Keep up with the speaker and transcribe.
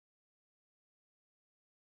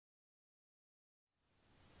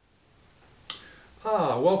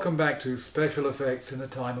Welcome back to Special Effects in a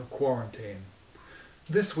Time of Quarantine.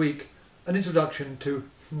 This week, an introduction to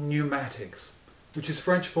pneumatics, which is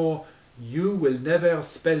French for "You will never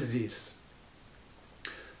spell this."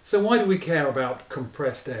 So why do we care about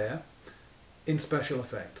compressed air in special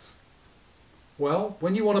effects? Well,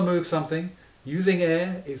 when you want to move something, using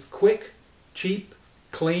air is quick, cheap,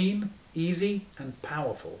 clean, easy and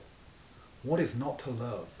powerful. What is not to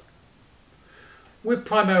love? We're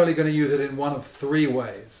primarily going to use it in one of three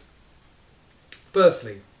ways.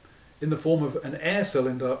 Firstly, in the form of an air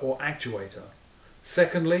cylinder or actuator.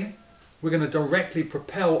 Secondly, we're going to directly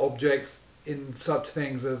propel objects in such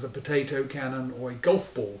things as a potato cannon or a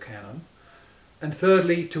golf ball cannon. And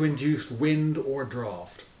thirdly, to induce wind or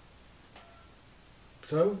draft.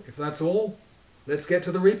 So, if that's all, let's get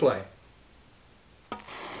to the replay.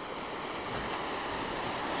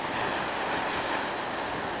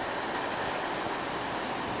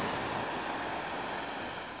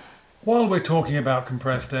 While we're talking about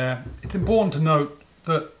compressed air, it's important to note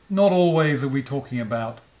that not always are we talking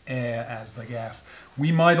about air as the gas.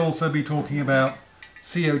 We might also be talking about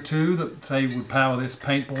CO2 that, say, would power this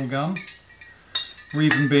paintball gun.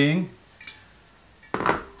 Reason being,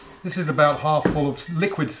 this is about half full of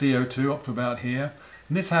liquid CO2 up to about here,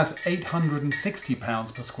 and this has 860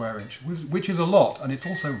 pounds per square inch, which is a lot, and it's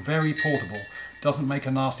also very portable. Doesn't make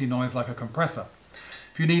a nasty noise like a compressor.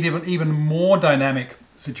 If you need even more dynamic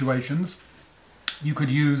situations, you could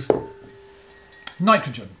use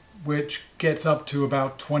nitrogen, which gets up to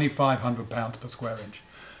about 2,500 pounds per square inch.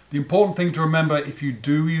 The important thing to remember if you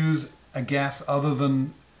do use a gas other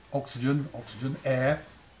than oxygen, air,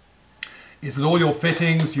 is that all your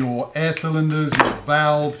fittings, your air cylinders, your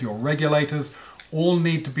valves, your regulators, all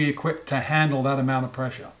need to be equipped to handle that amount of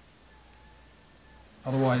pressure.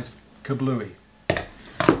 Otherwise, kablooey.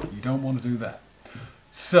 You don't want to do that.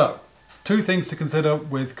 So, two things to consider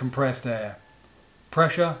with compressed air: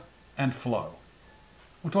 pressure and flow.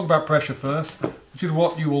 We'll talk about pressure first, which is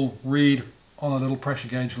what you will read on a little pressure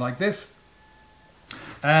gauge like this.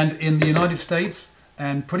 And in the United States,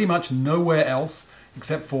 and pretty much nowhere else,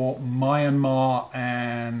 except for Myanmar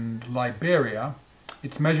and Liberia,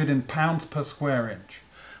 it's measured in pounds per square inch,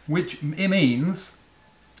 which means,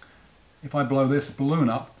 if I blow this balloon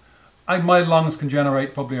up, my lungs can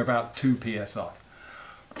generate probably about 2 psi.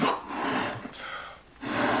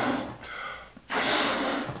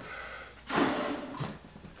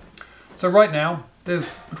 So right now,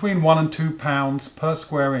 there's between 1 and 2 pounds per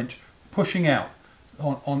square inch pushing out.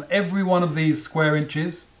 On every one of these square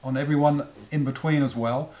inches, on every one in between as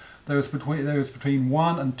well, there is between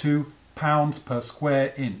 1 and 2 pounds per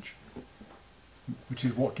square inch, which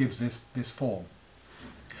is what gives this form.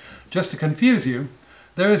 Just to confuse you,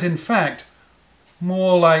 there is in fact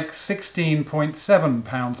more like 16.7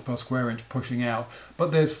 pounds per square inch pushing out,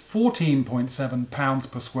 but there's 14.7 pounds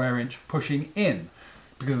per square inch pushing in,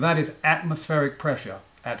 because that is atmospheric pressure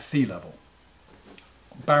at sea level.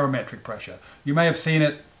 Barometric pressure. You may have seen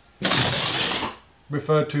it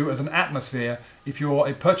referred to as an atmosphere. If you're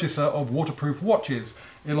a purchaser of waterproof watches,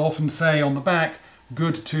 it'll often say on the back,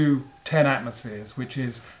 good to 10 atmospheres, which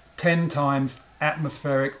is 10 times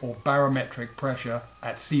atmospheric or barometric pressure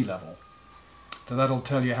at sea level. So that'll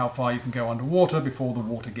tell you how far you can go underwater before the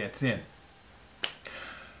water gets in.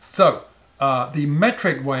 So, the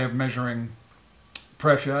metric way of measuring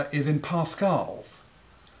pressure is in pascals,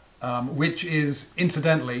 which is,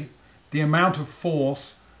 incidentally, the amount of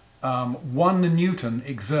force 1 Newton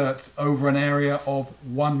exerts over an area of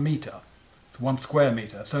 1 meter. It's 1 square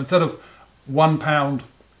meter. So instead of 1 pound,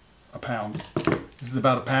 a pound, this is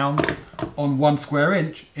about a pound, on 1 square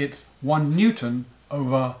inch, it's 1 Newton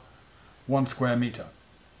over 1 square meter.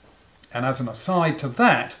 And as an aside to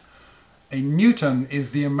that, a Newton is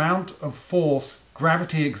the amount of force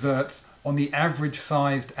gravity exerts on the average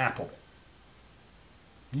sized apple.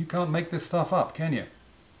 You can't make this stuff up, can you?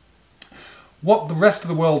 What the rest of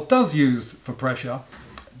the world does use for pressure,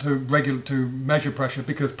 to measure pressure,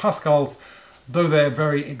 because pascals, though they're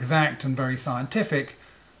very exact and very scientific,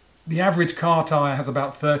 the average car tyre has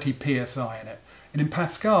about 30 psi in it. And in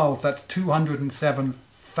pascals, that's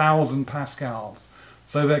 207,000 pascals.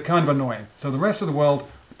 So they're kind of annoying. So the rest of the world,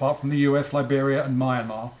 apart from the US, Liberia and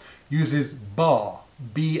Myanmar, uses bar,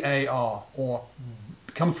 B-A-R, or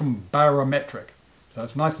it comes from barometric. So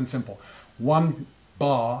it's nice and simple. 1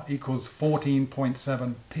 bar equals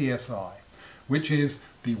 14.7 psi, which is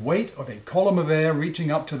the weight of a column of air reaching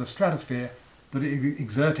up to the stratosphere that is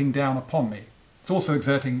exerting down upon me. It's also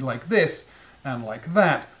exerting like this and like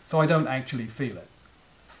that, so I don't actually feel it.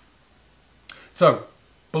 So,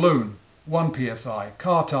 balloon, 1 psi,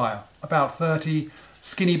 car tyre, about 30,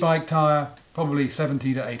 Skinny bike tyre, probably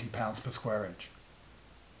 70 to 80 pounds per square inch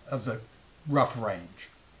as a rough range.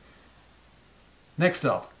 Next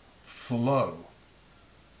up, flow.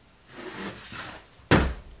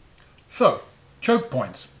 So, choke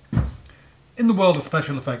points. In the world of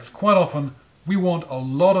special effects, quite often we want a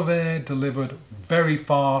lot of air delivered very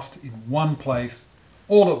fast in one place,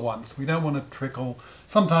 all at once. We don't want to trickle.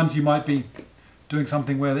 Sometimes you might be doing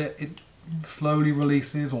something where it slowly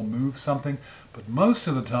releases or moves something, but most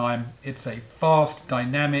of the time it's a fast,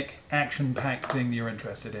 dynamic, action-packed thing that you're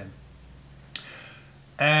interested in.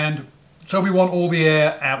 And so we want all the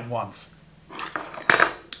air at once.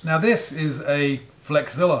 Now this is a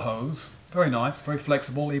Flexzilla hose. Very nice, very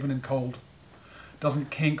flexible, even in cold.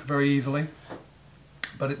 Doesn't kink very easily.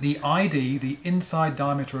 But the ID, the inside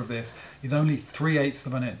diameter of this, is only 3/8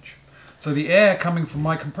 of an inch. So the air coming from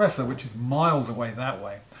my compressor, which is miles away that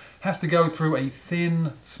way, has to go through a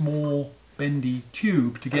thin, small, bendy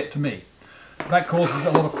tube to get to me. That causes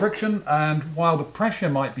a lot of friction, and while the pressure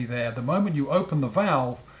might be there, the moment you open the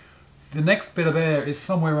valve, the next bit of air is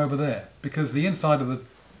somewhere over there, because the inside of the,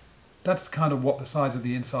 that's kind of what the size of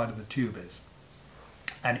the inside of the tube is.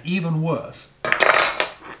 And even worse,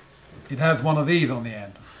 it has one of these on the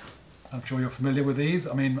end. I'm sure you're familiar with these.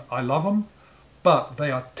 I mean, I love them, but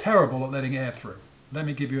they are terrible at letting air through. Let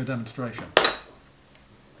me give you a demonstration.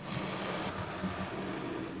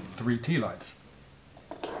 3 tea lights.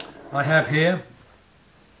 I have here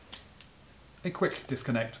a quick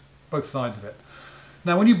disconnect, both sides of it.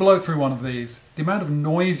 Now when you blow through one of these, the amount of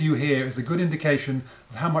noise you hear is a good indication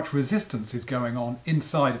of how much resistance is going on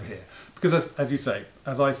inside of here. Because as you say,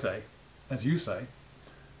 as you say,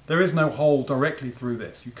 there is no hole directly through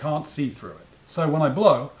this. You can't see through it. So when I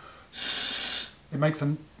blow, it makes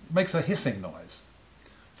a hissing noise.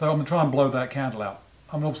 So I'm going to try and blow that candle out.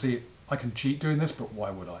 I mean, obviously I can cheat doing this, but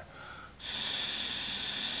why would I?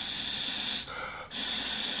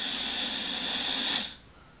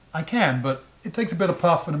 I can, but it takes a bit of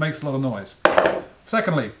puff and it makes a lot of noise.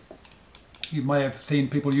 Secondly, you may have seen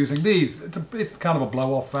people using these. It's kind of a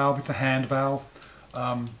blow-off valve. It's a hand valve.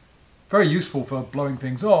 Very useful for blowing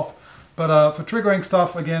things off, but for triggering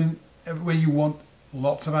stuff, again, where you want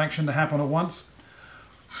lots of action to happen at once.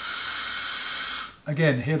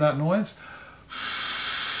 Again, hear that noise?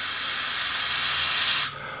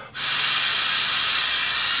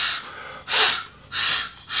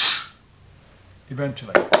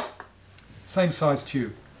 Eventually. Same size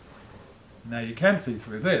tube. Now you can see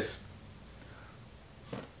through this.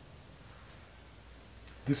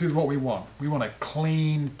 This is what we want. We want a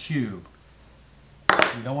clean tube.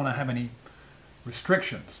 We don't want to have any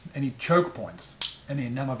restrictions, any choke points,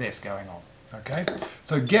 none of this going on. Okay?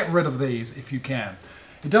 So get rid of these if you can.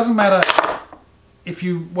 It doesn't matter if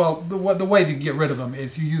you, well, the way to get rid of them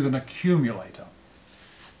is you use an accumulator.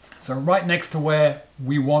 So right next to where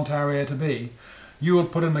we want our air to be, you will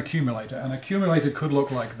put an accumulator. An accumulator could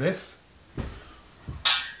look like this.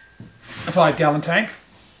 A 5-gallon tank.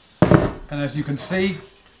 And as you can see,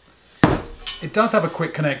 it does have a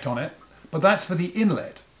quick connect on it, but that's for the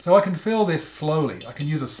inlet. So I can fill this slowly. I can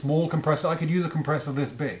use a small compressor. I could use a compressor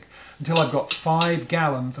this big until I've got 5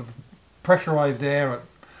 gallons of pressurized air at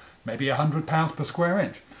maybe 100 pounds per square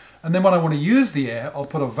inch. And then when I want to use the air, I'll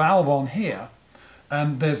put a valve on here,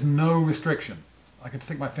 and there's no restriction. I could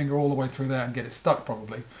stick my finger all the way through there and get it stuck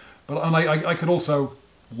probably. But I could also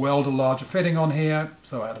weld a larger fitting on here,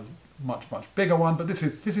 so I had a much bigger one, but this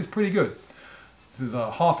is pretty good. This is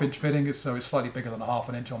a 1/2 inch fitting, so it's slightly bigger than a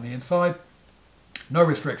 1/2 inch on the inside. No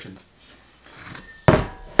restrictions.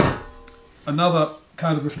 Another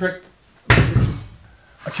kind of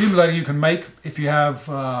accumulator you can make if you have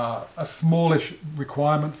a smallish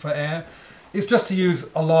requirement for air is just to use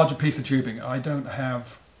a larger piece of tubing. I don't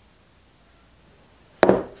have...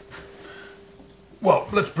 Well,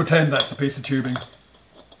 let's pretend that's a piece of tubing.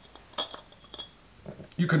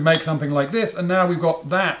 You could make something like this, and now we've got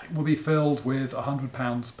that will be filled with 100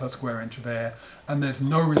 pounds per square inch of air, and there's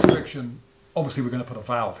no restriction. Obviously we're going to put a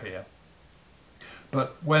valve here.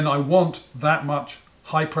 But when I want that much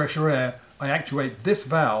high pressure air, I actuate this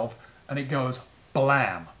valve and it goes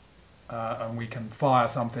blam. And we can fire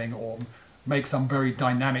something or make some very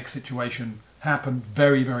dynamic situation happen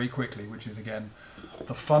very, very quickly, which is again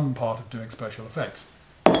the fun part of doing special effects.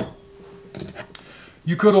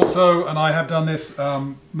 You could also, and I have done this,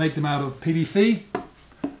 make them out of PVC.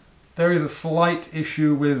 There is a slight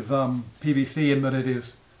issue with PVC in that it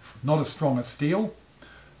is not as strong as steel.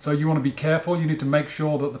 So you want to be careful. You need to make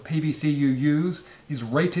sure that the PVC you use is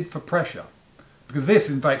rated for pressure. Because this,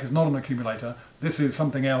 in fact, is not an accumulator. This is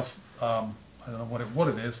something else I don't know what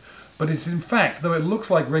it is, but it's in fact, though it looks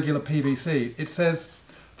like regular PVC, it says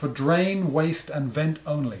for drain, waste and vent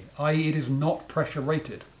only, i.e. it is not pressure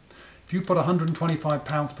rated. If you put 125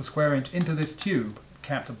 pounds per square inch into this tube,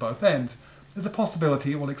 capped at both ends, there's a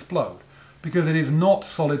possibility it will explode, because it is not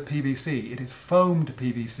solid PVC, it is foamed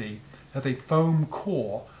PVC, has a foam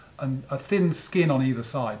core and a thin skin on either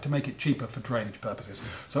side to make it cheaper for drainage purposes.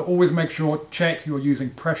 So always make sure, check you're using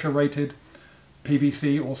pressure rated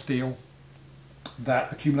PVC or steel.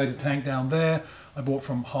 That accumulated tank down there I bought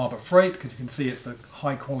from Harbour Freight, because you can see it's a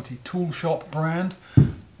high quality tool shop brand,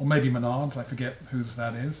 or maybe Menards, I forget whose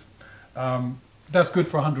that is. That's good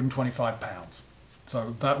for 125 pounds.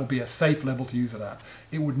 So that will be a safe level to use it at.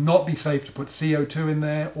 It would not be safe to put CO2 in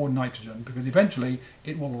there or nitrogen, because eventually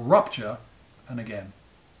it will rupture, and again,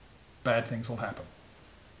 bad things will happen.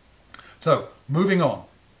 So, moving on.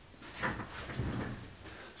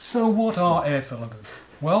 So what are air cylinders?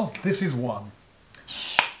 Well, this is one.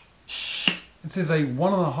 This is a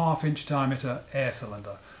 1.5 inch diameter air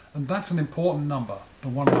cylinder, and that's an important number, the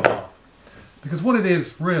 1.5, because what it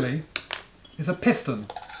is really is a piston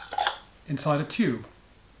inside a tube.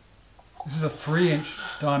 This is a 3-inch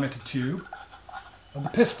diameter tube, and the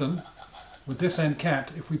piston, with this end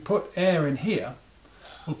capped, if we put air in here,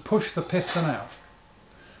 will push the piston out.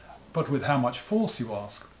 But with how much force, you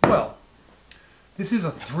ask? Well, this is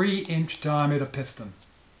a 3-inch diameter piston,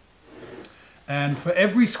 and for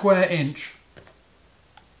every square inch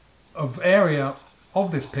of area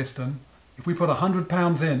of this piston, if we put 100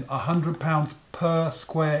 pounds in, 100 pounds per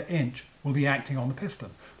square inch will be acting on the piston.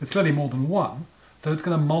 There's clearly more than one, so it's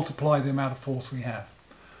going to multiply the amount of force we have.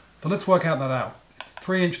 So let's work out that out.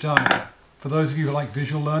 3-inch diameter. For those of you who like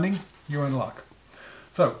visual learning, you're in luck.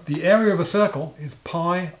 So the area of a circle is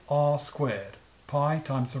pi r squared. Pi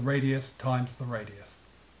times the radius times the radius.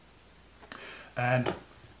 And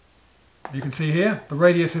you can see here, the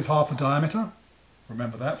radius is half the diameter.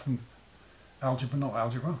 Remember that from algebra, not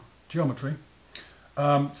algebra, geometry.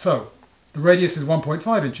 So the radius is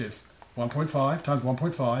 1.5 inches. 1.5 times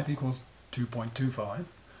 1.5 equals 2.25.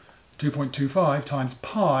 2.25 times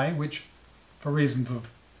pi, which for reasons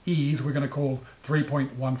of ease we're going to call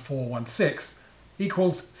 3.1416,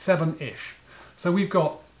 equals 7-ish. So we've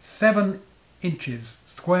got 7 inches,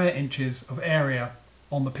 square inches of area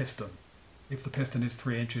on the piston, if the piston is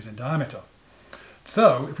 3 inches in diameter.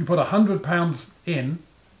 So if we put 100 pounds in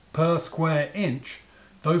per square inch,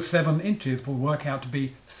 those 7 inches will work out to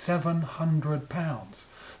be 700 pounds.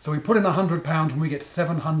 So we put in 100 pounds and we get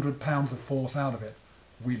 700 pounds of force out of it.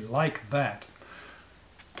 We like that.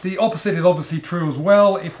 The opposite is obviously true as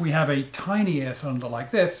well. If we have a tiny air cylinder like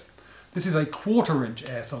this, this is a 1/4 inch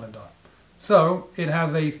air cylinder. So it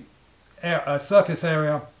has a surface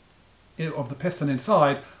area of the piston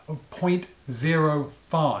inside of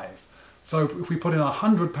 0.05. So if we put in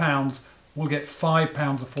 100 pounds, we'll get 5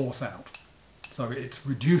 pounds of force out. So it's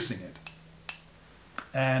reducing it.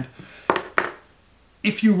 And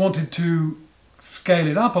if you wanted to scale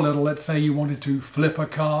it up a little, let's say you wanted to flip a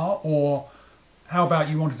car, or how about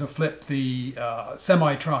you wanted to flip the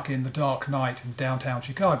semi-truck in the dark night in downtown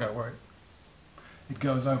Chicago where it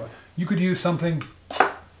goes over. You could use something,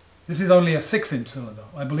 this is only a 6-inch cylinder.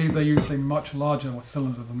 I believe they're usually much larger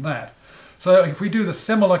cylinder than that. So if we do the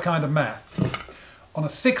similar kind of math, on a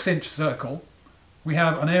 6-inch circle, we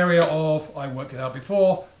have an area of, I worked it out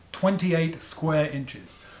before, 28 square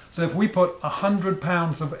inches. So if we put 100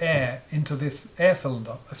 pounds of air into this air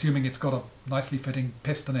cylinder, assuming it's got a nicely fitting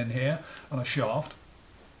piston in here and a shaft,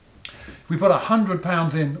 if we put 100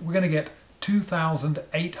 pounds in, we're going to get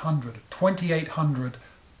 2,800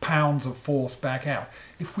 pounds of force back out.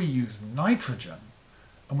 If we use nitrogen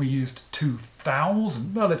and we used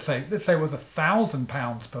 2,000, well, let's say it was 1,000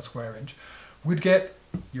 pounds per square inch, we'd get,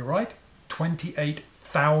 you're right,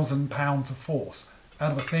 28,000 pounds of force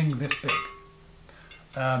out of a thing this big.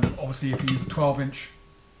 And obviously if you use a 12-inch,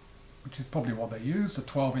 which is probably what they use, a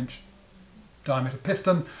 12-inch diameter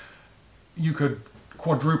piston, you could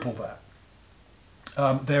quadruple that.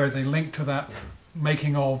 There is a link to that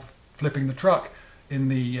making of flipping the truck in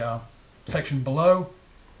the section below,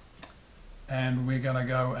 and we're going to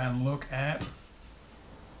go and look at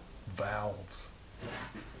valves.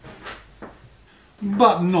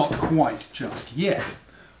 But not quite just yet.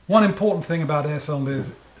 One important thing about air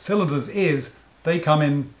cylinders is they come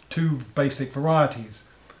in 2 basic varieties,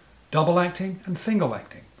 double acting and single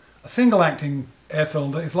acting. A single acting air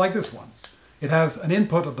cylinder is like this one. It has an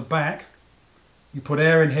input at the back. You put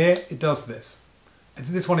air in here, it does this. And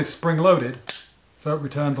this one is spring loaded, so it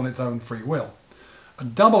returns on its own free will. A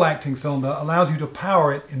double acting cylinder allows you to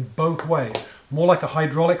power it in both ways, more like a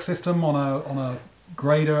hydraulic system on a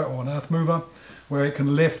grader or an earth mover where it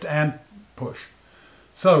can lift and push.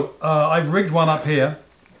 So I've rigged one up here.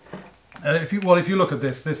 If you look at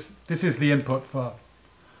this is the input for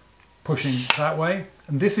pushing that way,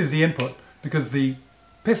 and this is the input because the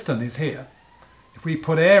piston is here. If we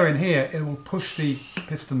put air in here, it will push the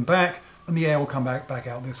piston back and the air will come back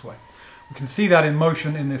out this way. We can see that in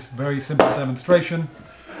motion in this very simple demonstration.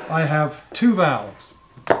 I have two valves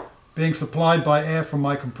being supplied by air from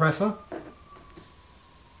my compressor.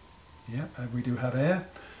 Yeah, we do have air.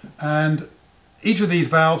 And each of these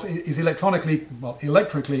valves is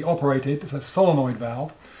electrically operated. It's a solenoid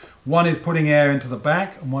valve. One is putting air into the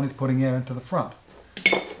back and one is putting air into the front.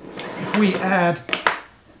 If we add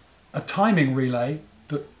a timing relay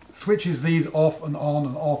that switches these off and on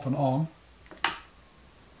and off and on,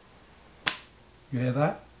 you hear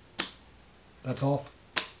that? That's off.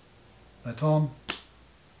 That's on.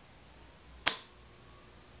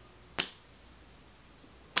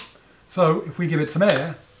 So if we give it some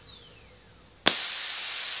air,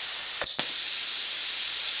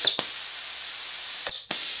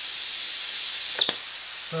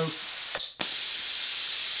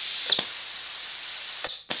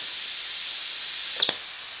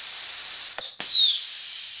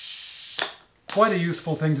 quite a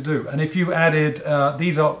useful thing to do. And if you added,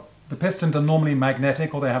 the pistons are normally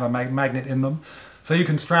magnetic, or they have a magnet in them, so you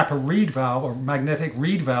can strap a reed valve, or magnetic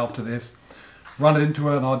reed valve to this, run it into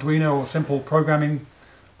an Arduino or simple programming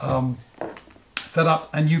setup,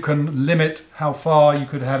 and you can limit how far you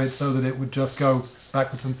could have it so that it would just go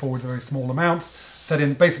backwards and forwards very small amounts,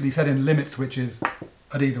 basically set in limit switches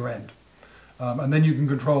at either end. And then you can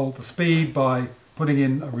control the speed by putting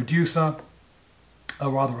in a reducer, or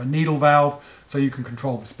rather a needle valve, so you can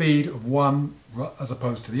control the speed of one as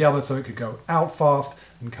opposed to the other, so it could go out fast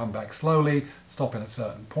and come back slowly, stop in a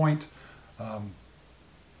certain point.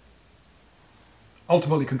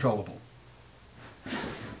 Ultimately controllable.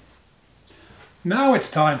 Now it's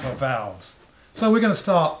time for valves. So we're going to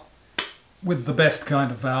start with the best kind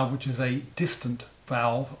of valve, which is a distant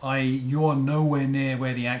valve, i.e. you're nowhere near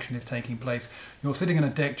where the action is taking place. You're sitting in a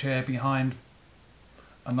deck chair behind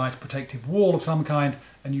a nice protective wall of some kind,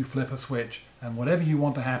 and you flip a switch, and whatever you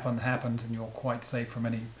want to happen happens, and you're quite safe from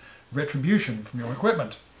any retribution from your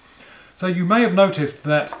equipment. So you may have noticed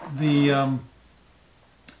that the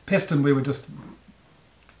piston we were just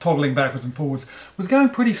toggling backwards and forwards was going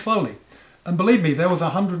pretty slowly, and believe me, there was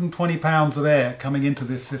 120 pounds of air coming into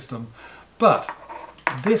this system, but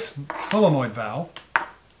this solenoid valve,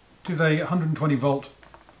 which is a 120 volt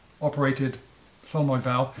operated solenoid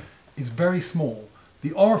valve, is very small.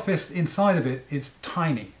 The orifice inside of it is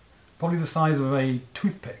tiny, probably the size of a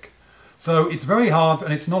toothpick. So it's very hard,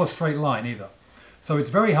 and it's not a straight line either. So it's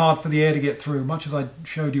very hard for the air to get through, much as I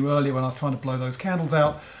showed you earlier when I was trying to blow those candles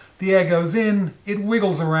out. The air goes in, it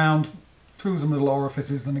wiggles around through some little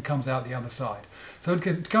orifices, then it comes out the other side. So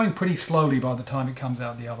it's going pretty slowly by the time it comes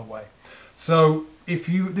out the other way. So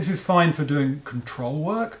this is fine for doing control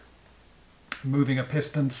work, moving a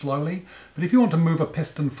piston slowly, but if you want to move a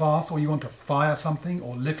piston fast, or you want to fire something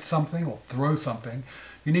or lift something or throw something,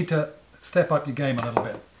 you need to step up your game a little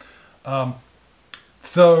bit.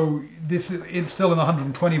 So it's still in the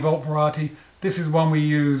 120 volt variety. This is one we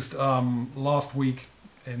used last week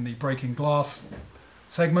in the breaking glass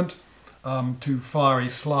segment to fire a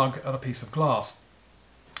slug at a piece of glass.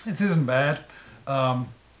 This isn't bad,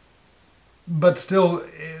 but still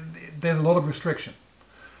there's a lot of restriction.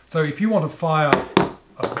 So if you want to fire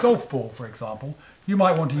a golf ball, for example, you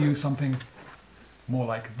might want to use something more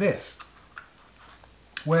like this,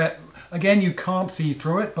 where again you can't see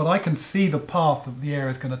through it, but I can see the path that the air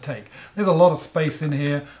is going to take. There's a lot of space in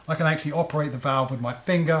here. I can actually operate the valve with my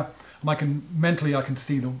finger, and mentally I can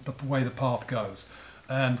see the way the path goes.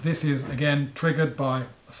 And this is again triggered by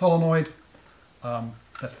a solenoid.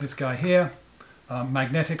 That's this guy here,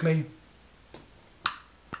 magnetically.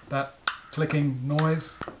 That clicking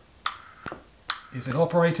noise is it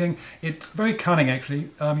operating. It's very cunning actually.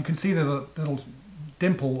 You can see there's a little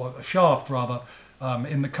dimple, a shaft rather,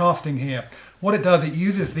 in the casting here. What it does, it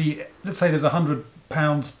uses let's say there's 100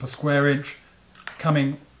 pounds per square inch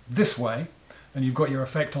coming this way, and you've got your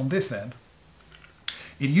effect on this end.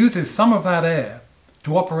 It uses some of that air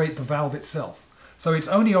to operate the valve itself. So it's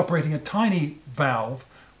only operating a tiny valve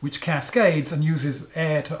which cascades and uses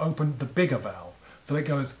air to open the bigger valve. So it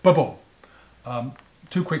goes ba-boom.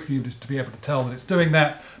 Too quick for you to be able to tell that it's doing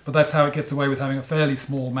that, but that's how it gets away with having a fairly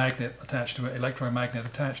small magnet attached to it, electromagnet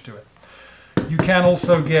attached to it. You can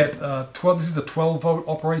also get, this is a 12 volt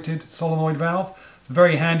operated solenoid valve. It's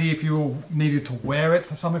very handy if you needed to wear it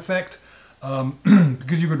for some effect,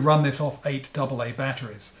 because you could run this off 8 AA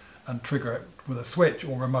batteries. and trigger it with a switch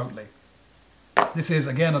or remotely. This is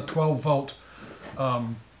again a 12 volt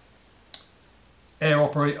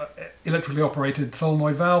electrically operated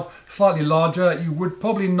solenoid valve, slightly larger. You would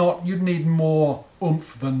probably not, you'd need more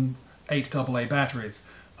oomph than 8 AA batteries.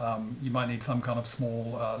 You might need some kind of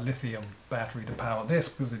small lithium battery to power this,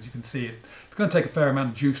 because as you can see, it's going to take a fair amount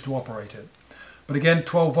of juice to operate it. But again,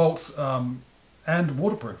 12 volts and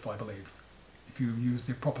waterproof, I believe, if you use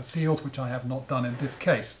the proper seals, which I have not done in this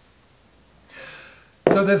case.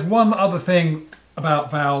 So there's one other thing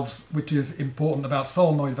about valves which is important about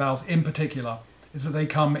solenoid valves in particular, is that they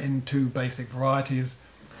come in two basic varieties.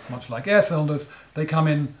 Much like air cylinders, they come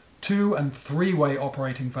in 2- and 3-way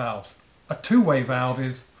operating valves. A 2-way valve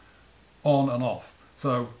is on and off.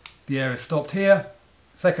 So the air is stopped here.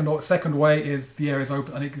 Second way is the air is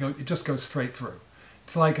open and it just goes straight through.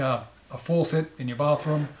 It's like a faucet in your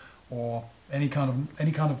bathroom or any kind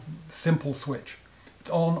of simple switch. It's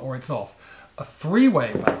on or it's off. A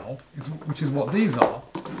 3-way valve, which is what these are,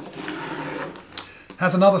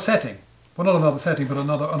 has another setting. Well, not another setting, but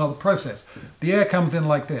another process. The air comes in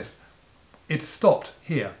like this. It's stopped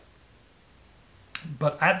here.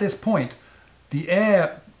 But at this point, the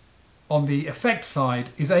air on the effect side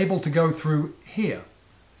is able to go through here.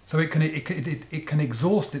 So it can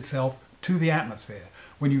exhaust itself to the atmosphere.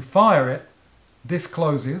 When you fire it, this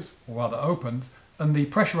closes, or rather opens, and the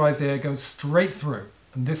pressurized air goes straight through,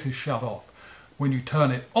 and this is shut off. When you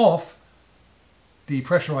turn it off, the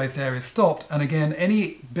pressurized air is stopped, and again,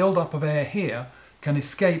 any build-up of air here can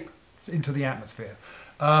escape into the atmosphere.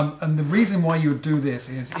 And the reason why you would do this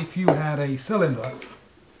is if you had a cylinder,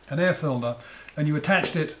 an air cylinder, and you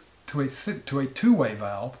attached it to a 2-way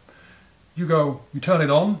valve, you turn it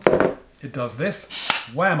on, it does this,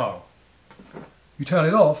 whammo. You turn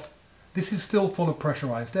it off, this is still full of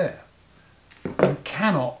pressurized air. You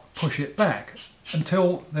cannot push it back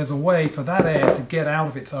until there's a way for that air to get out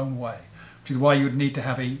of its own way, which is why you would need to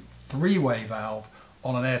have a 3-way valve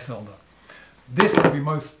on an air cylinder. This would be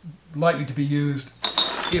most likely to be used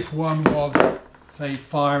if one was, say,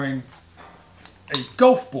 firing a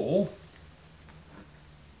golf ball.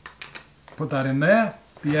 Put that in there,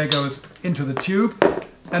 the air goes into the tube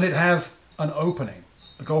and it has an opening.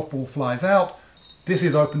 The golf ball flies out, this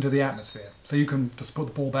is open to the atmosphere. So you can just put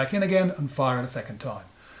the ball back in again and fire it a second time.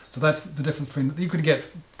 So that's the difference between, you could get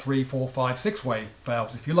 3, 4, 5, 6-way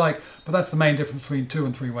valves if you like, but that's the main difference between 2-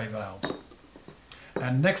 and 3-way valves.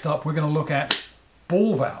 And next up we're going to look at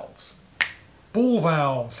ball valves. Ball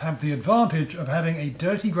valves have the advantage of having a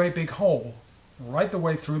dirty great big hole right the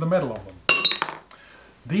way through the middle of them.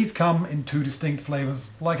 These come in 2 distinct flavors,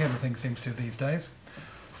 like everything seems to these days.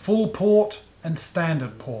 Full port and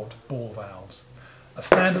standard port ball valves. A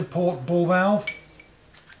standard port ball valve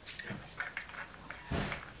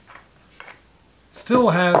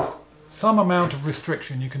still has some amount of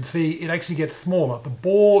restriction. You can see it actually gets smaller. The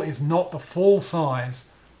ball is not the full size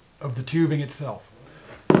of the tubing itself.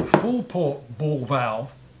 A full port ball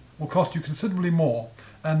valve will cost you considerably more,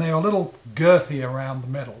 and they are a little girthy around the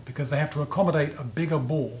middle because they have to accommodate a bigger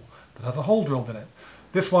ball that has a hole drilled in it.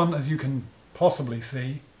 This one, as you can possibly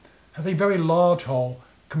see, has a very large hole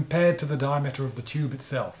compared to the diameter of the tube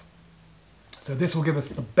itself. So this will give us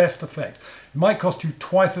the best effect. It might cost you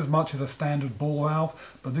twice as much as a standard ball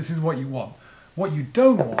valve, but this is what you want. What you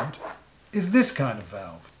don't want is this kind of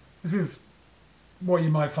valve. This is what you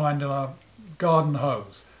might find in a garden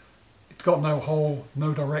hose. It's got no hole,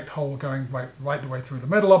 no direct hole going right the way through the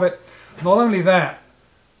middle of it. Not only that,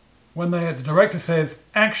 when the director says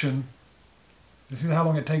action, this is how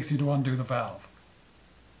long it takes you to undo the valve.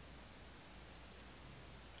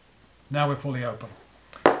 Now we're fully open.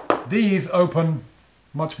 These open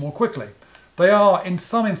much more quickly. They are, in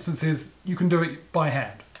some instances, you can do it by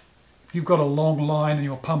hand. If you've got a long line and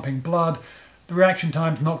you're pumping blood, the reaction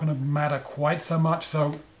time's not going to matter quite so much,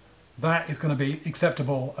 so that is going to be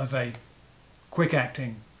acceptable as a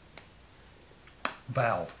quick-acting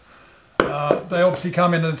valve. They obviously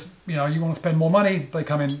come in as, you want to spend more money, they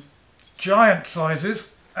come in giant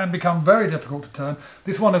sizes and become very difficult to turn.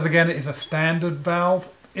 This one is a standard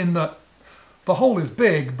valve in that the hole is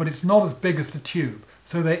big, but it's not as big as the tube.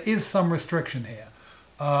 So there is some restriction here.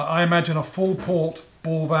 I imagine a full port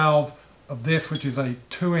ball valve of this, which is a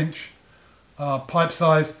 2-inch pipe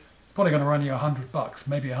size, it's probably going to run you $100,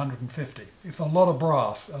 maybe 150. It's a lot of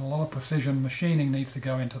brass and a lot of precision machining needs to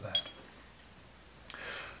go into that.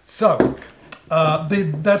 So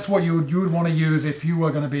that's what you would want to use if you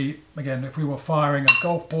were going to be, again, if we were firing a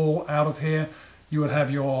golf ball out of here, you would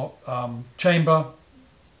have your chamber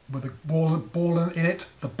with a ball in it,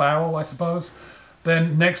 the barrel, I suppose.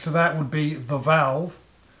 Then next to that would be the valve.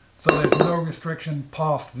 So there's no restriction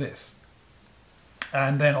past this.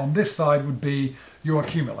 And then on this side would be your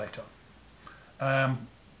accumulator.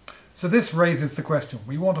 So this raises the question.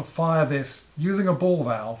 We want to fire this using a ball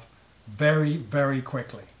valve very, very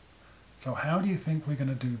quickly. So how do you think we're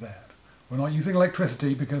going to do that? We're not using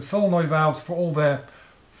electricity because solenoid valves, for all their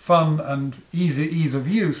fun and ease of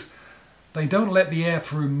use, they don't let the air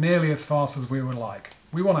through nearly as fast as we would like.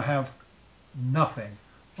 We want to have nothing.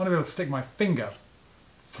 I want to be able to stick my finger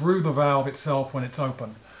through the valve itself when it's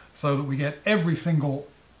open so that we get every single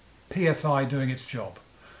PSI doing its job.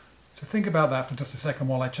 So think about that for just a second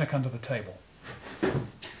while I check under the table.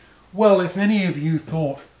 Well, if any of you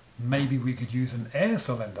thought maybe we could use an air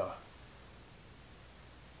cylinder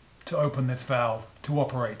to open this valve, to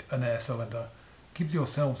operate an air cylinder, give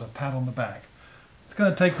yourselves a pat on the back. It's going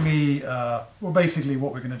to take me, well, basically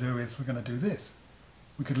what we're going to do is we're going to do this.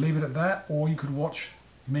 We could leave it at that, or you could watch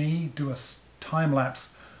me do a time lapse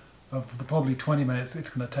of the probably 20 minutes it's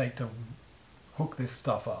going to take to hook this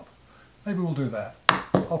stuff up. Maybe we'll do that.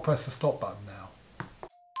 I'll press the stop button now.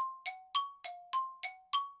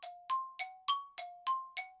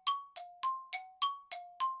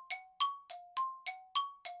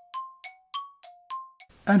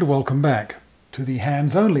 And welcome back to the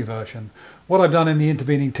hands-only version. What I've done in the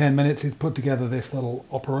intervening 10 minutes is put together this little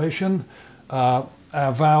operation. Our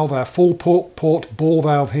valve, our full port ball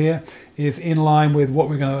valve here, is in line with what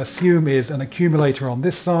we're going to assume is an accumulator on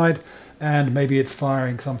this side, and maybe it's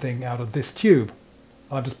firing something out of this tube.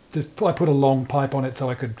 I put a long pipe on it so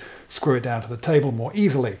I could screw it down to the table more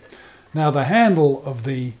easily. Now the handle of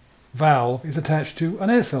the valve is attached to an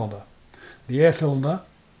air cylinder. The air cylinder,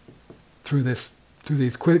 through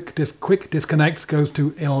these quick disconnects, goes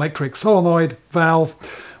to an electric solenoid valve,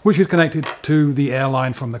 which is connected to the air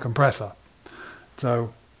line from the compressor.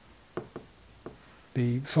 So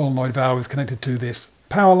the solenoid valve is connected to this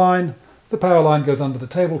power line. The power line goes under the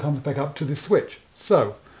table, comes back up to this switch.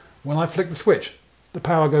 So when I flick the switch, the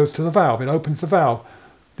power goes to the valve. It opens the valve.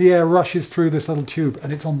 The air rushes through this little tube,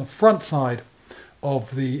 and it's on the front side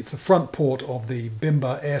of it's the front port of the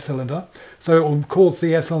Bimba air cylinder. So it will cause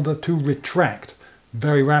the air cylinder to retract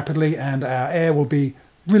very rapidly, and our air will be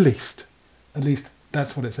released. At least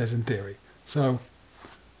that's what it says in theory. So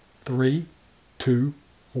 3, 2,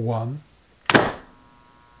 1.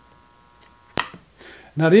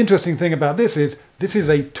 Now the interesting thing about this is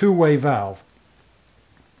a two-way valve.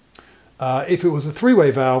 If it was a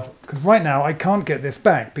three-way valve, because right now I can't get this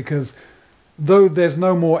back, because though there's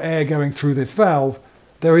no more air going through this valve,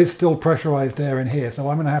 there is still pressurized air in here. So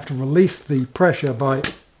I'm going to have to release the pressure by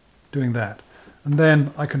doing that. And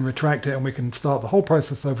then I can retract it and we can start the whole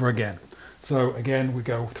process over again. So again, we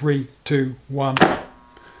go 3, 2, 1.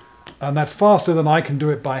 And that's faster than I can do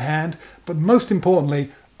it by hand. But most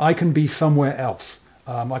importantly, I can be somewhere else.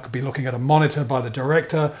 I could be looking at a monitor by the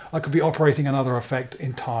director. I could be operating another effect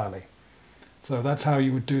entirely. So that's how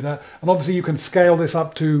you would do that. And obviously you can scale this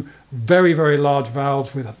up to very, very large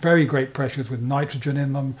valves with very great pressures with nitrogen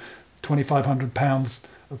in them, 2,500 pounds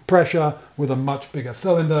of pressure with a much bigger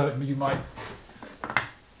cylinder. You might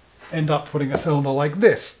end up putting a cylinder like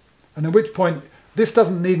this. And at which point, this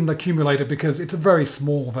doesn't need an accumulator because it's a very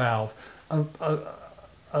small valve,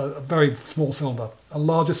 a very small cylinder. A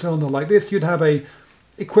larger cylinder like this, you'd have a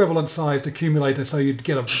equivalent sized accumulator, so you'd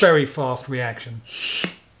get a very fast reaction.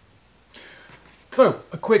 So,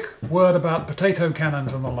 a quick word about potato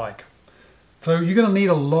cannons and the like. So you're going to need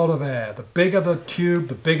a lot of air. The bigger the tube,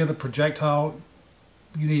 the bigger the projectile,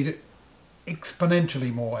 you need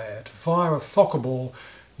exponentially more air. To fire a soccer ball,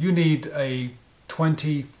 you need a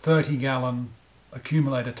 20, 30 gallon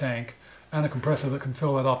accumulator tank and a compressor that can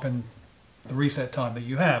fill that up in the reset time that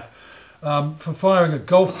you have. For firing a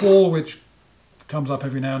golf ball, which comes up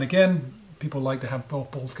every now and again, people like to have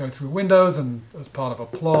golf balls go through windows and as part of a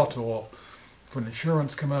plot or for an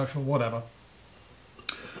insurance commercial, whatever.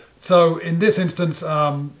 So in this instance,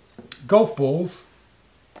 golf balls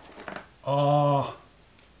are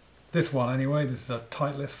this one anyway. This is a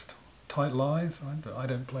Titleist, Tight Lies. I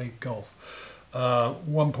don't play golf.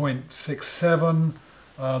 1.67.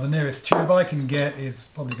 The nearest tube I can get is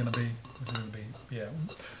probably going to be, yeah,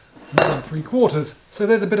 1 3/4. So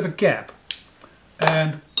there's a bit of a gap,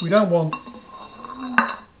 and we don't want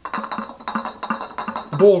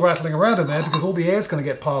the ball rattling around in there because all the air is going to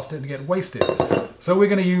get past it and get wasted. So we're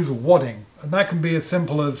going to use wadding, and that can be as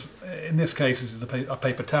simple as, in this case, this is a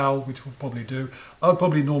paper towel, which we'll probably do. I would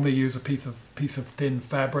probably normally use a piece of thin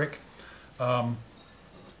fabric, and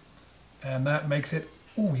that makes it,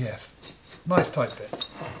 oh yes, nice tight fit.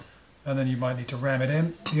 And then you might need to ram it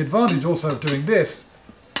in. The advantage also of doing this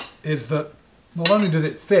is that not only does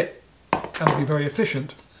it fit and be very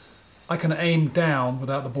efficient, I can aim down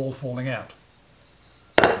without the ball falling out.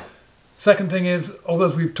 Second thing is,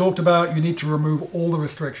 as we've talked about, you need to remove all the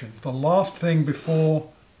restrictions. The last thing before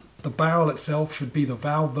the barrel itself should be the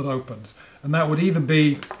valve that opens. And that would either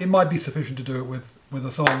be, it might be sufficient to do it with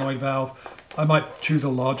a solenoid valve. I might choose a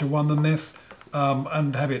larger one than this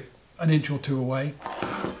and have it an inch or two away.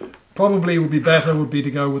 Probably would be better would be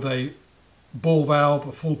to go with a ball valve,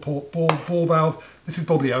 a full port ball valve. This is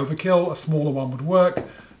probably overkill, a smaller one would work.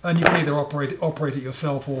 And you can either operate it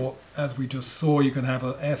yourself, or as we just saw, you can have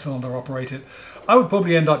an air cylinder operate it. I would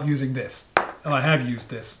probably end up using this, and I have used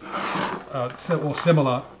this, or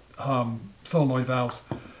similar solenoid valves.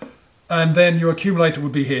 And then your accumulator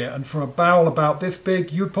would be here. And for a barrel about this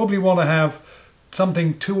big, you'd probably want to have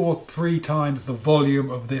something 2 or 3 times the volume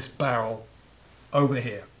of this barrel over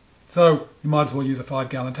here. So you might as well use a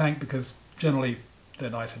 5-gallon tank, because generally they're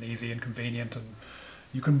nice and easy and convenient, and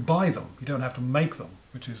you can buy them. You don't have to make them,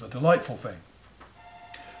 which is a delightful thing.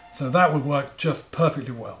 So that would work just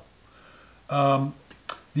perfectly well.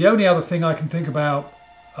 The only other thing I can think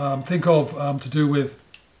of to do with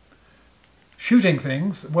shooting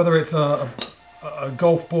things, whether it's a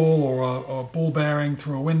golf ball or a ball bearing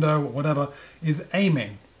through a window or whatever, is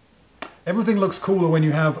aiming. Everything looks cooler when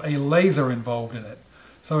you have a laser involved in it.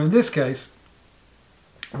 So in this case,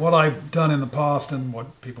 what I've done in the past and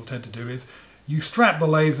what people tend to do is you strap the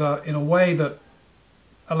laser in a way that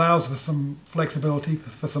allows for some flexibility,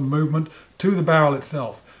 for some movement to the barrel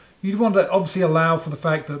itself. You'd want to obviously allow for the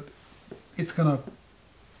fact that it's going to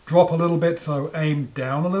drop a little bit, so aim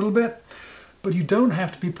down a little bit, but you don't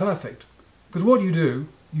have to be perfect. Because what you do,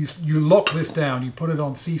 you lock this down, you put it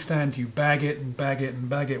on C-stand, you bag it and bag it and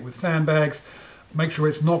bag it with sandbags, make sure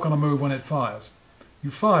it's not going to move when it fires.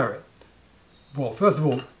 You fire it. Well, first of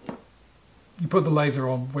all, you put the laser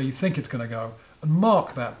on where you think it's going to go and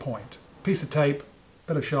mark that point. Piece of tape,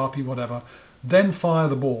 bit of Sharpie, whatever. Then fire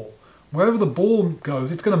the ball. Wherever the ball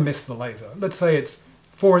goes, it's going to miss the laser. Let's say it's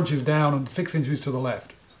 4 inches down and 6 inches to the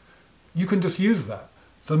left. You can just use that.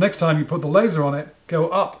 So next time you put the laser on it, go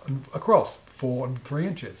up and across 4 and 3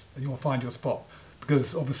 inches and you'll find your spot.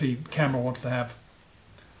 Because obviously the camera wants to have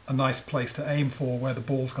a nice place to aim for where the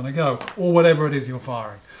ball's going to go, or whatever it is you're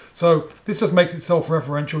firing. So this just makes it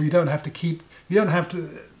self-referential. You don't have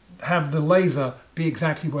to have the laser be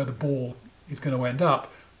exactly where the ball is going to end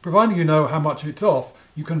up. Providing you know how much it's off,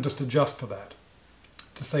 you can just adjust for that.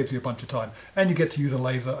 It just saves you a bunch of time. And you get to use a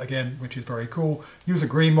laser again, which is very cool. Use a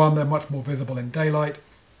green one, they're much more visible in daylight.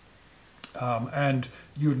 And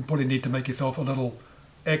you would probably need to make yourself a little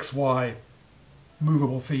XY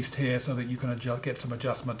movable feast here so that you can get some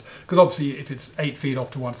adjustment. Because obviously if it's 8 feet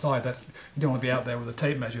off to one side, you don't want to be out there with a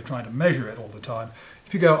tape measure trying to measure it all the time.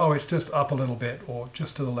 If you go, oh, it's just up a little bit or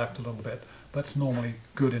just to the left a little bit, that's normally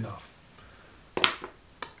good enough.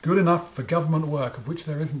 Good enough for government work, of which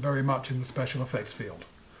there isn't very much in the special effects field.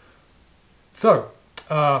 So,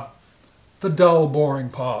 the dull, boring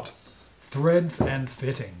part. Threads and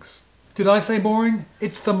fittings. Did I say boring?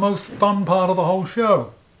 It's the most fun part of the whole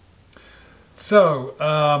show. So,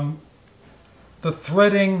 the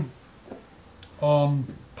threading on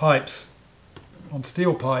pipes, on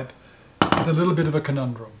steel pipe, is a little bit of a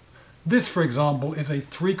conundrum. This, for example, is a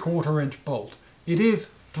 3/4 inch bolt. It is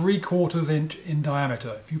 3/4 inch in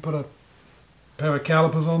diameter. If you put a pair of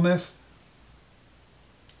calipers on this,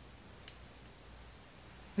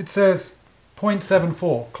 it says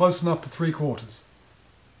 0.74, close enough to 3/4.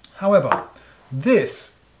 However,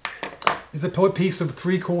 this is a piece of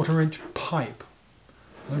 3/4 inch pipe.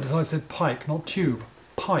 Notice I said pipe, not tube.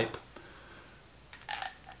 Pipe.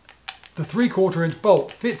 The 3/4 inch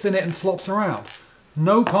bolt fits in it and slops around.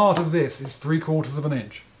 No part of this is 3/4 of an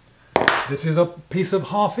inch. This is a piece of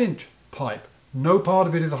 1/2 inch pipe. No part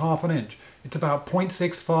of it is a 1/2 inch. It's about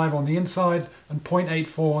 0.65 on the inside and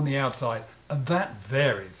 0.84 on the outside. And that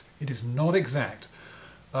varies. It is not exact.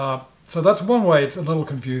 So that's one way it's a little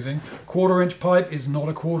confusing. 1/4 inch pipe is not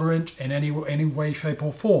a 1/4 inch in any way, shape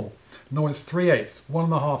or form. Nor is 3/8,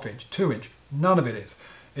 1.5 inch, 2 inch. None of it is.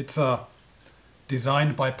 It's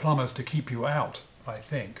designed by plumbers to keep you out, I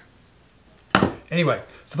think. Anyway,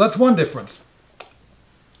 so that's one difference.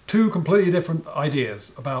 Two completely different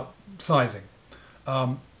ideas about sizing.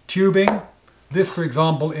 Tubing. This, for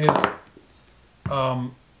example, is,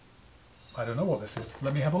 I don't know what this is.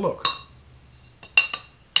 Let me have a look.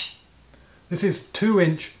 This is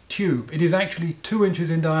 2-inch tube. It is actually 2 inches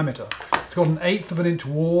in diameter. It's got 1/8 of an inch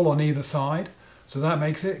wall on either side. So that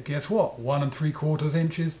makes it, guess what, 1 3/4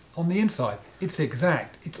 inches on the inside. It's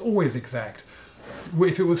exact. It's always exact.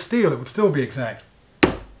 If it was steel, it would still be exact.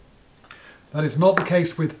 That is not the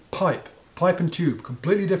case with pipe. Pipe and tube,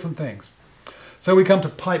 completely different things. So we come to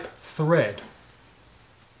pipe thread,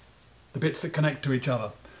 the bits that connect to each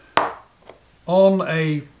other. On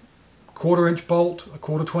a 1/4 inch bolt, a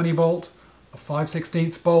 1/4-20 bolt, a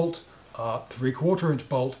 5/16 bolt, a 3/4 inch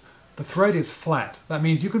bolt, the thread is flat. That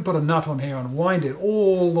means you can put a nut on here and wind it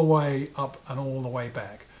all the way up and all the way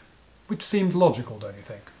back, which seems logical, don't you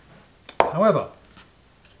think? However,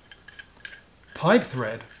 pipe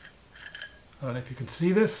thread, I don't know if you can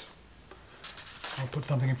see this. I'll put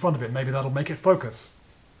something in front of it, maybe that'll make it focus.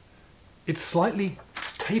 It's slightly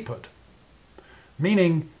tapered,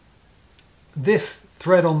 meaning this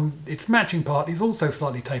thread on its matching part is also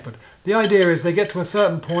slightly tapered. The idea is they get to a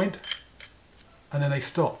certain point and then they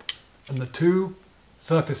stop, and the two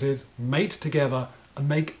surfaces mate together and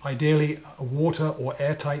make ideally a water or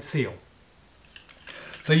airtight seal.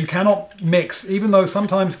 So you cannot mix, even though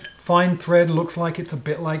sometimes fine thread looks like it's a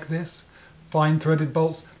bit like this, fine threaded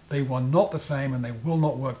bolts, they are not the same and they will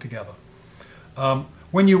not work together.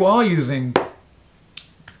 When you are using,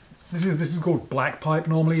 this is called black pipe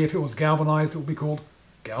normally. If it was galvanized, it would be called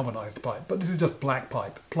galvanized pipe, but this is just black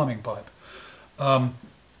pipe, plumbing pipe.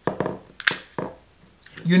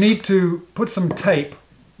 You need to put some tape.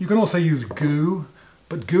 You can also use goo,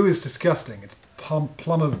 but goo is disgusting. It's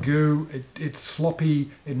plumber's goo. It's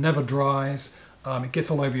sloppy. It never dries. It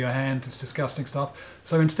gets all over your hands. It's disgusting stuff.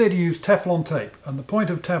 So instead you use Teflon tape. And the point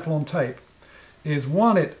of Teflon tape is,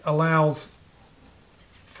 one, it allows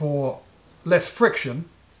for less friction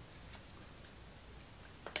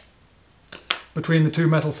between the two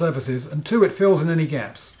metal surfaces, and two, it fills in any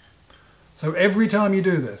gaps. So every time you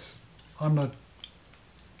do this, I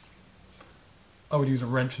would use a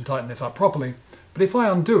wrench and tighten this up properly, but if I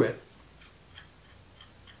undo it,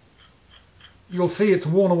 you'll see it's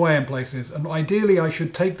worn away in places, and ideally I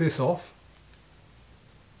should take this off.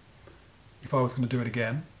 If I was going to do it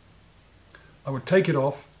again, I would take it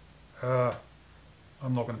off.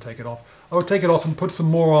 I'm not going to take it off. I would take it off and put some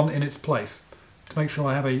more on in its place to make sure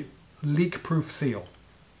I have a leak-proof seal.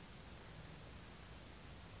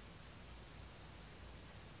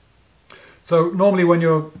 So normally when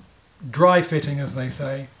you're dry fitting, as they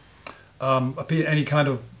say, any kind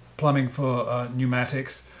of plumbing for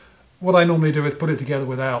pneumatics, what I normally do is put it together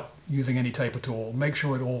without using any tape at all. Make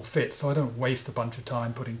sure it all fits so I don't waste a bunch of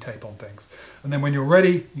time putting tape on things. And then when you're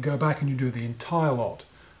ready, you go back and you do the entire lot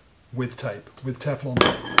with tape, with Teflon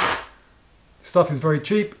tape. Stuff is very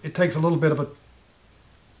cheap. It takes a little bit of a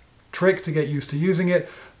trick to get used to using it.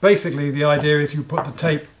 Basically, the idea is you put the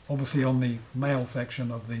tape obviously on the male section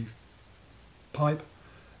of the pipe,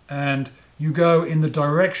 and you go in the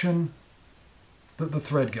direction that the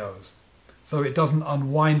thread goes, so it doesn't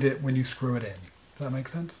unwind it when you screw it in. Does that make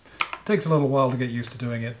sense? It takes a little while to get used to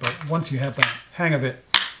doing it, but once you have that hang of it,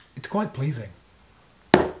 it's quite pleasing.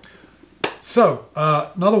 So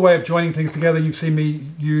another way of joining things together you've seen me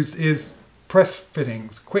use is press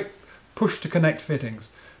fittings, quick push to connect fittings.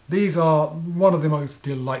 These are one of the most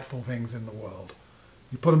delightful things in the world.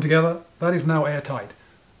 You put them together, that is now airtight.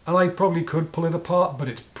 And I probably could pull it apart, but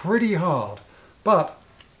it's pretty hard. But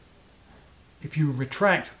if you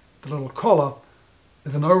retract the little collar,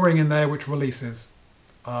 there's an O-ring in there which releases.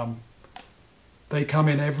 They come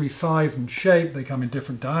in every size and shape. They come in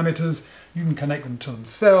different diameters. You can connect them to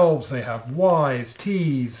themselves. They have Ys,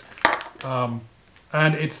 Ts,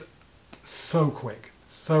 and it's so quick,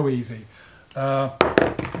 so easy.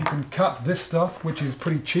 You can cut this stuff, which is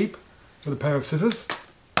pretty cheap, with a pair of scissors.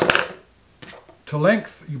 To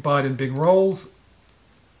length, you buy it in big rolls,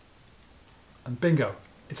 and bingo,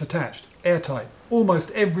 it's attached, airtight,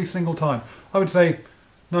 almost every single time. I would say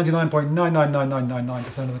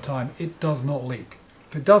 99.999999% of the time, it does not leak.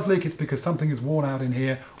 If it does leak, it's because something is worn out in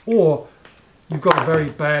here, or you've got a very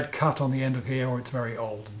bad cut on the end of here, or it's very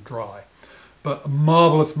old and dry. But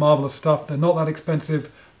marvelous, marvelous stuff. They're not that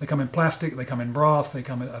expensive. They come in plastic, they come in brass, they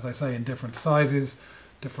come in, as I say, in different sizes,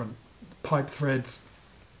 different pipe threads.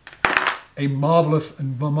 A marvelous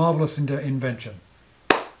invention.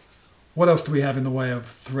 What else do we have in the way of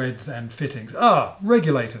threads and fittings?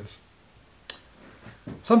 Regulators.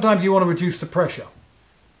 Sometimes you want to reduce the pressure.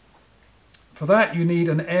 For that you need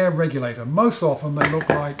an air regulator. Most often they look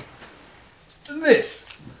like this.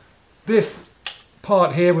 This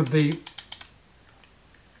part here with the,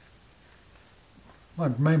 my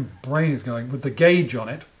main brain is going, with the gauge on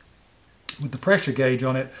it, with the pressure gauge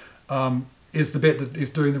on it, is the bit that is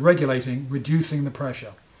doing the regulating, reducing the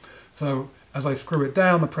pressure. So as I screw it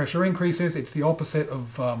down, the pressure increases. It's the opposite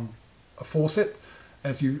of a faucet.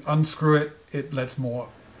 As you unscrew it, it lets more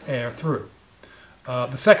air through.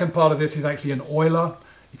 The second part of this is actually an oiler.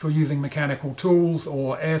 If you're using mechanical tools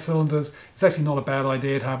or air cylinders, it's actually not a bad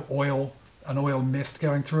idea to have oil, an oil mist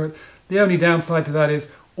going through it. The only downside to that is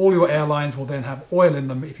all your airlines will then have oil in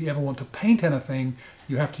them. If you ever want to paint anything,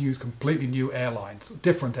 you have to use completely new airlines,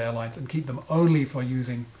 different airlines, and keep them only for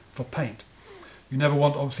using for paint. You never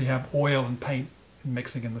want to obviously have oil and paint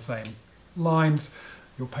mixing in the same lines.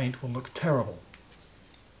 Your paint will look terrible.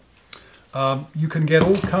 You can get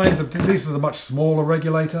all kinds of, this is a much smaller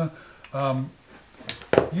regulator.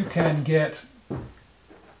 You can get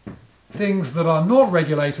things that are not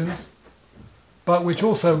regulators, but which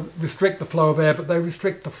also restrict the flow of air, but they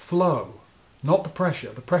restrict the flow, not the pressure.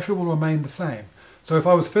 The pressure will remain the same. So if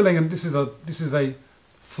I was filling, and this is a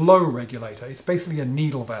flow regulator, it's basically a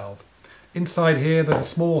needle valve. Inside here there's a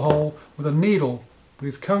small hole with a needle that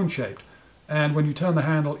is cone shaped, and when you turn the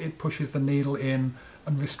handle it pushes the needle in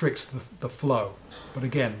and restricts the flow. But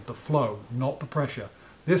again, the flow, not the pressure.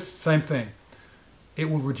 This, same thing. It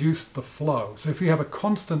will reduce the flow. So if you have a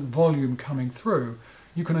constant volume coming through,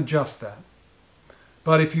 you can adjust that.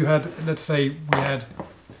 But if you had, let's say we had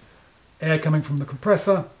air coming from the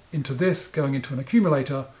compressor into this, going into an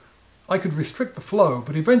accumulator, I could restrict the flow,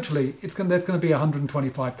 but eventually there's going to be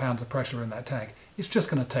 125 pounds of pressure in that tank. It's just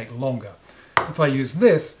going to take longer. If I use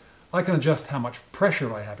this, I can adjust how much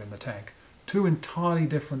pressure I have in the tank. Two entirely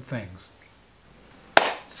different things.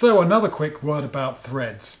 So another quick word about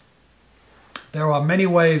threads. There are many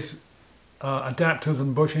ways, adapters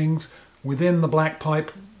and bushings within the black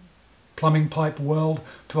pipe, plumbing pipe world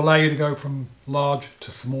to allow you to go from large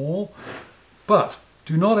to small. But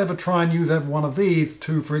do not ever try and use every one of these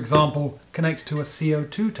to, for example, connect to a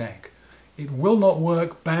CO2 tank. It will not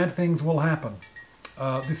work, bad things will happen.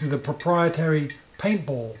 This is a proprietary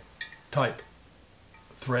paintball type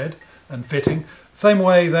thread and fitting. Same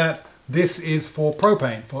way that this is for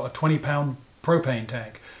propane, for a 20-pound propane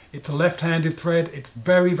tank. It's a left-handed thread. It's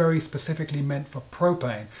very, very specifically meant for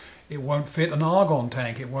propane. It won't fit an argon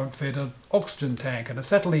tank. It won't fit an oxygen tank and a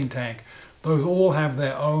acetylene tank. Those all have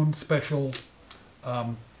their own special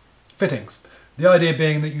fittings. The idea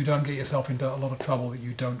being that you don't get yourself into a lot of trouble that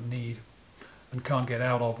you don't need and can't get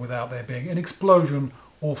out of without there being an explosion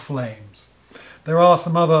or flames. There are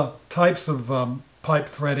some other types of pipe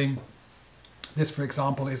threading. This, for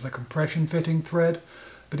example, is a compression fitting thread.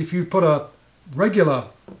 But if you put a regular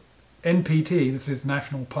NPT, this is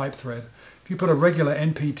National Pipe Thread, if you put a regular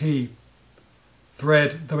NPT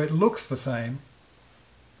thread, though it looks the same,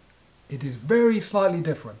 it is very slightly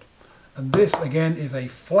different. And this, again, is a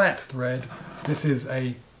flat thread. This is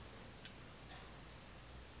a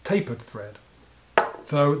tapered thread.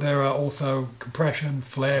 So there are also compression,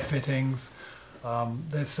 flare fittings.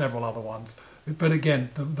 There's several other ones. But again,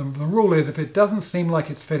 the rule is if it doesn't seem like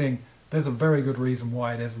it's fitting, there's a very good reason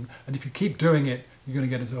why it isn't. And if you keep doing it, you're going to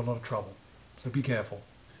get into a lot of trouble. So be careful.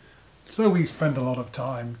 So we spend a lot of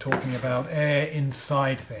time talking about air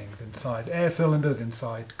inside things, inside air cylinders,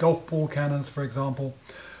 inside golf ball cannons, for example.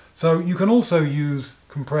 So you can also use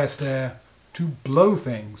compressed air to blow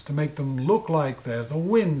things, to make them look like there's a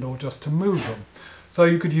wind or just to move them. So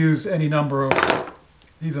you could use any number of,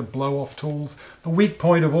 these are blow-off tools. The weak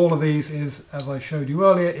point of all of these is, as I showed you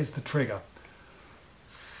earlier, is the trigger.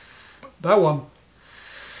 That one,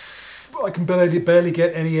 I can barely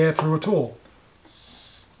get any air through at all.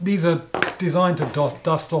 These are designed to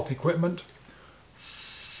dust off equipment,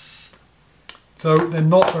 so they're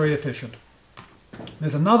not very efficient.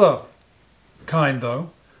 There's another kind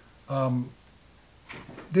though.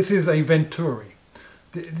 This is a Venturi.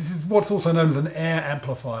 This is what's also known as an air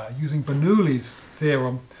amplifier, using Bernoulli's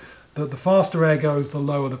theorem that the faster air goes, the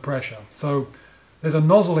lower the pressure. So there's a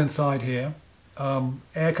nozzle inside here.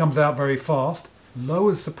 Air comes out very fast,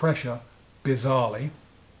 lowers the pressure bizarrely,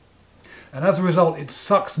 and as a result it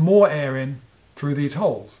sucks more air in through these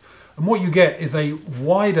holes. And what you get is a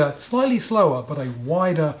wider, slightly slower, but a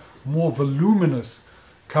wider, more voluminous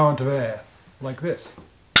current of air, like this.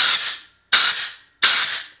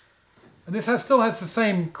 And this still has the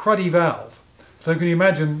same cruddy valve. So can you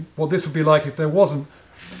imagine what this would be like if there wasn't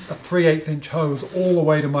a 3/8 inch hose all the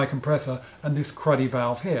way to my compressor and this cruddy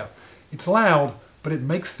valve here. It's loud, but it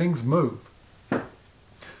makes things move.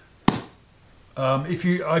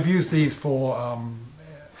 I've used these for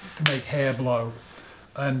to make hair blow,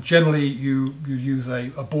 and generally you use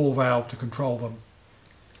a ball valve to control them.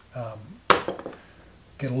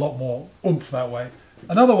 Get a lot more oomph that way.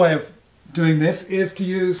 Another way of doing this is to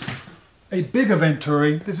use a bigger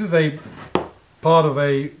Venturi. This is a part of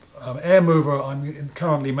a air mover I'm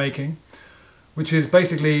currently making, which is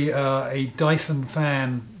basically a Dyson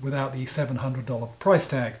fan without the $700 price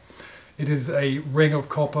tag. It is a ring of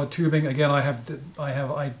copper tubing. Again,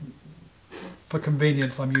 for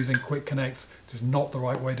convenience, I'm using quick connects. This is not the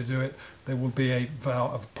right way to do it. There will be a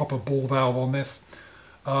valve, a proper ball valve on this.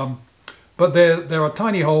 But there are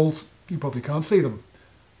tiny holes, you probably can't see them,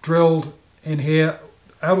 drilled in here,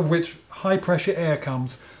 out of which high pressure air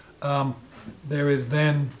comes. There is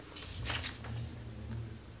then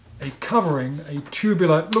a covering, a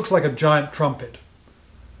tubular, looks like a giant trumpet,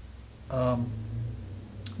 that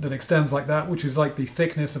extends like that, which is like the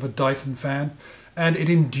thickness of a Dyson fan, and it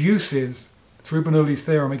induces, through Bernoulli's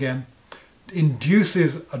theorem again,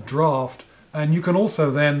 induces a draft, and you can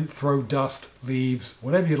also then throw dust, leaves,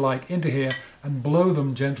 whatever you like into here and blow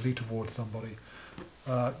them gently towards somebody.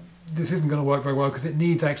 This isn't going to work very well because it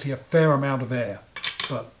needs actually a fair amount of air,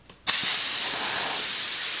 but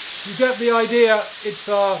you get the idea.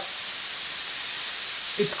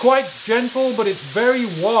 It's quite gentle, but it's very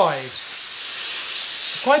wide.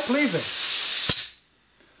 It's quite pleasing.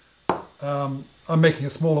 I'm making a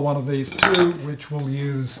smaller one of these too, which we'll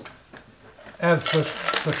use as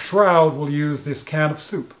the shroud. We'll use this can of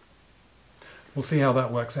soup. We'll see how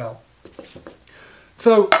that works out.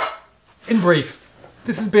 So, in brief,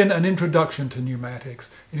 this has been an introduction to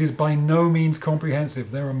pneumatics. It is by no means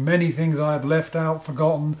comprehensive. There are many things I have left out,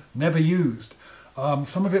 forgotten, never used.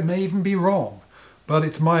 Some of it may even be wrong, but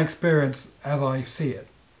it's my experience as I see it.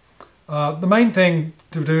 The main thing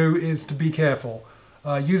to do is to be careful.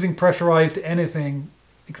 Using pressurized anything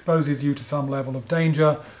exposes you to some level of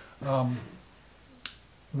danger.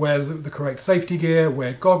 Wear the correct safety gear,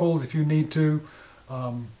 wear goggles if you need to,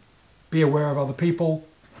 be aware of other people,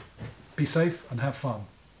 be safe and have fun.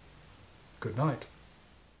 Good night.